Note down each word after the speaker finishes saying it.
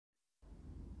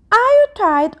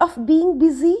tired of being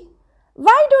busy?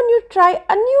 Why don't you try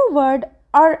a new word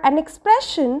or an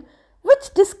expression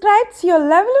which describes your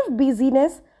level of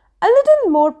busyness a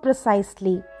little more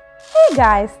precisely? Hey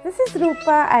guys, this is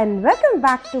Rupa and welcome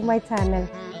back to my channel.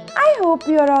 I hope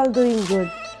you are all doing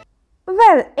good.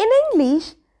 Well, in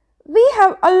English, we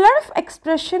have a lot of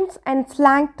expressions and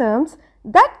slang terms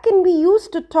that can be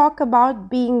used to talk about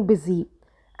being busy.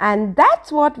 And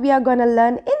that's what we are going to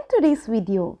learn in today's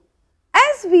video.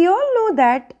 As we all know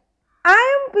that I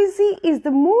am busy is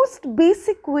the most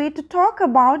basic way to talk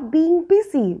about being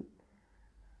busy.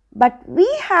 But we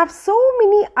have so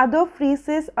many other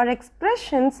phrases or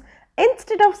expressions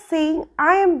instead of saying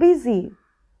I am busy.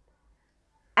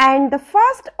 And the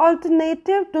first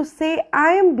alternative to say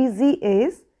I am busy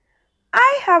is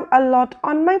I have a lot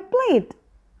on my plate.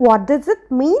 What does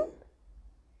it mean?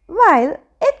 Well,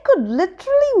 it could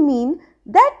literally mean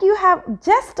that you have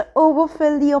just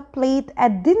overfilled your plate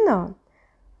at dinner.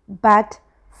 But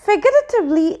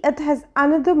figuratively, it has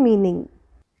another meaning.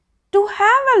 To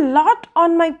have a lot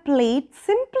on my plate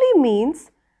simply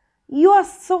means you are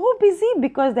so busy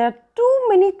because there are too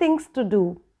many things to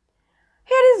do.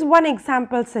 Here is one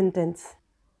example sentence.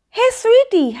 Hey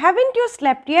sweetie, haven't you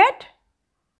slept yet?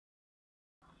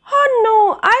 Oh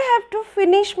no, I have to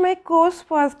finish my course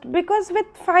first because with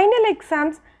final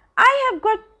exams, I have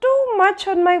got too much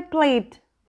on my plate.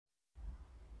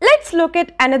 Let's look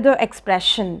at another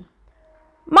expression.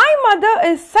 My mother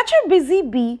is such a busy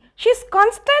bee, she's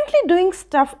constantly doing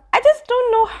stuff, I just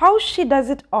don't know how she does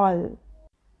it all.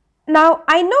 Now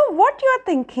I know what you are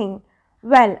thinking.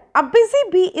 Well, a busy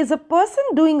bee is a person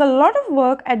doing a lot of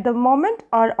work at the moment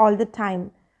or all the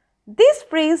time. This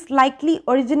phrase likely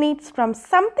originates from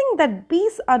something that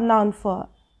bees are known for.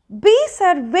 Bees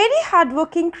are very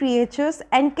hardworking creatures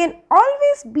and can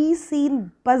always be seen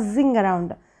buzzing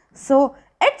around. So,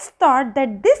 it's thought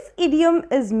that this idiom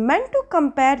is meant to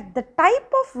compare the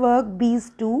type of work bees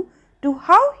do to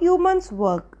how humans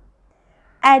work.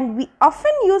 And we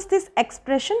often use this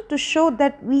expression to show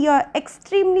that we are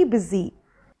extremely busy.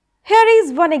 Here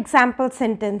is one example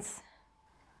sentence.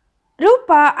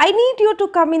 Rupa, I need you to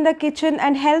come in the kitchen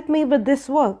and help me with this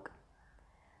work.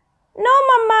 No,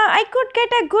 Mama, I could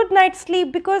get a good night's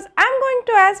sleep because I'm going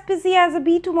to as busy as a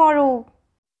bee tomorrow.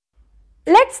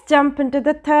 Let's jump into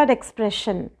the third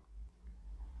expression.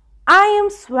 I am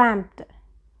swamped.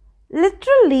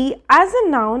 Literally, as a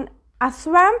noun, a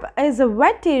swamp is a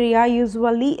wet area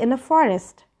usually in a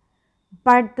forest.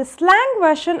 But the slang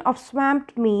version of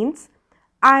swamped means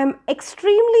I am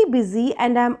extremely busy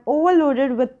and I am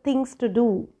overloaded with things to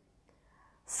do.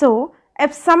 So,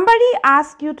 if somebody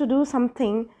asks you to do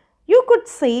something, you could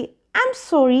say, I'm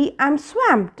sorry, I'm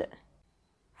swamped.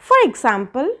 For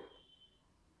example,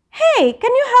 hey,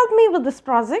 can you help me with this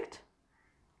project?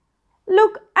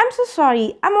 Look, I'm so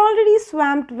sorry, I'm already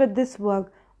swamped with this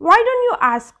work. Why don't you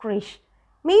ask Krish?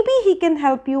 Maybe he can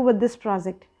help you with this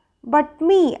project. But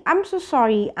me, I'm so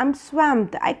sorry, I'm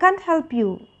swamped, I can't help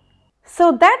you.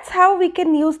 So that's how we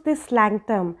can use this slang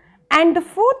term. And the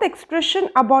fourth expression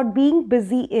about being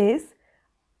busy is,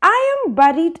 I am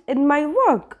buried in my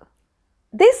work.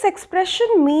 This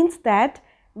expression means that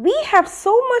we have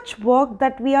so much work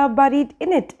that we are buried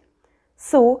in it.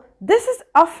 So this is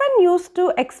often used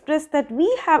to express that we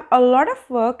have a lot of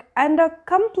work and are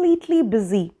completely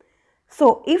busy.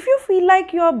 So if you feel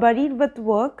like you are buried with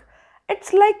work,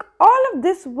 it's like all of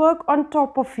this work on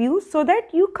top of you so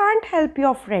that you can't help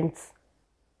your friends.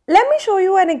 Let me show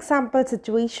you an example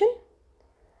situation.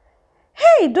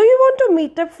 Hey, do you want to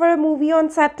meet up for a movie on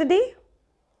Saturday?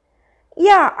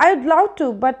 Yeah, I'd love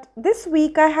to, but this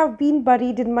week I have been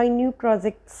buried in my new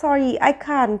project. Sorry, I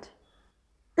can't.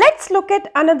 Let's look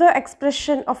at another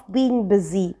expression of being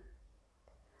busy.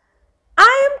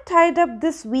 I am tied up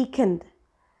this weekend.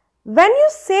 When you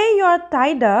say you are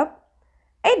tied up,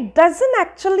 it doesn't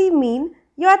actually mean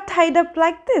you are tied up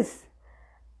like this.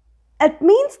 It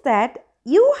means that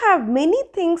you have many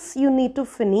things you need to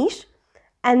finish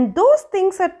and those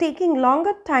things are taking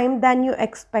longer time than you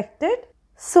expected.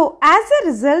 So as a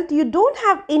result, you don't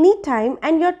have any time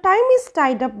and your time is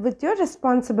tied up with your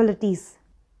responsibilities.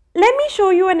 Let me show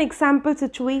you an example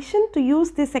situation to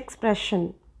use this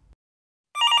expression.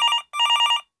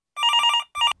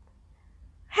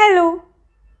 Hello.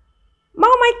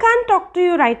 Mom, I can't talk to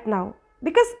you right now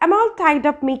because I'm all tied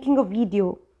up making a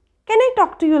video. Can I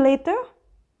talk to you later?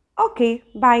 Okay,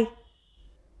 bye.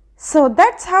 So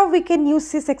that's how we can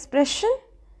use this expression.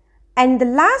 And the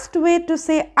last way to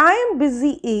say I am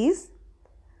busy is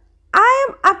I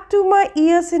am up to my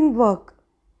ears in work.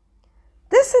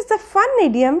 This is a fun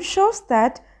idiom, shows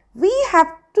that we have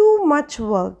too much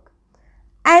work.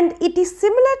 And it is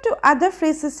similar to other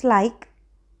phrases like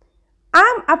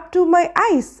I'm up to my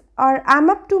eyes, or I'm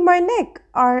up to my neck,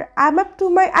 or I'm up to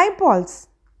my eyeballs.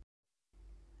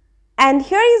 And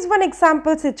here is one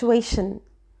example situation.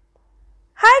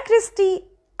 Hi Christy,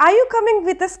 are you coming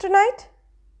with us tonight?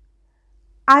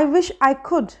 I wish I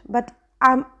could, but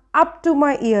I'm up to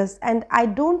my ears and I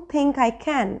don't think I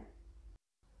can.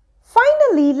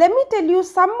 Finally, let me tell you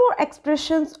some more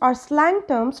expressions or slang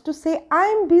terms to say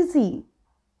I'm busy.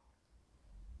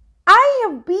 I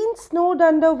have been snowed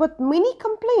under with many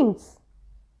complaints.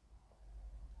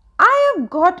 I have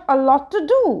got a lot to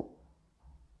do.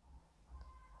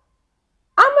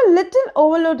 I'm a little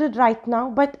overloaded right now,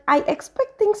 but I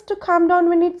expect things to calm down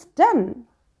when it's done.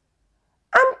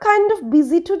 I'm kind of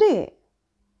busy today.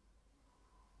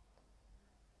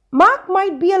 Mark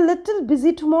might be a little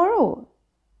busy tomorrow.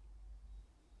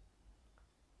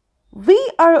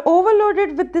 We are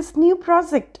overloaded with this new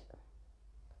project.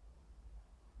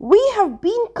 We have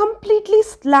been completely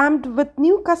slammed with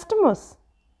new customers.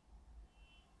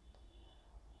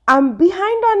 I'm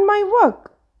behind on my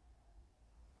work.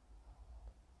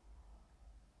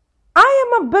 I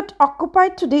am a bit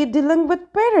occupied today dealing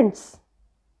with parents.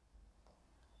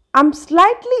 I'm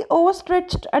slightly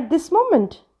overstretched at this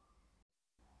moment.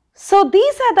 So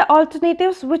these are the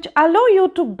alternatives which allow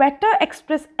you to better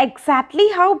express exactly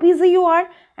how busy you are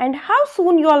and how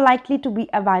soon you are likely to be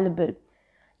available.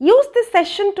 Use this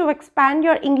session to expand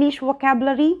your English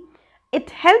vocabulary. It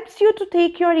helps you to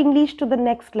take your English to the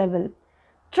next level.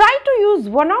 Try to use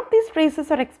one of these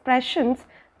phrases or expressions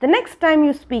the next time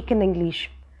you speak in English.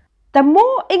 The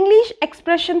more English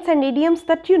expressions and idioms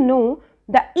that you know,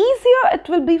 the easier it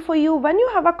will be for you when you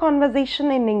have a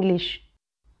conversation in English.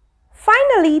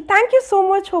 Finally, thank you so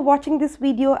much for watching this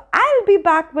video. I'll be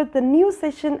back with a new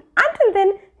session. Until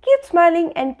then, keep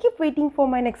smiling and keep waiting for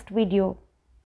my next video.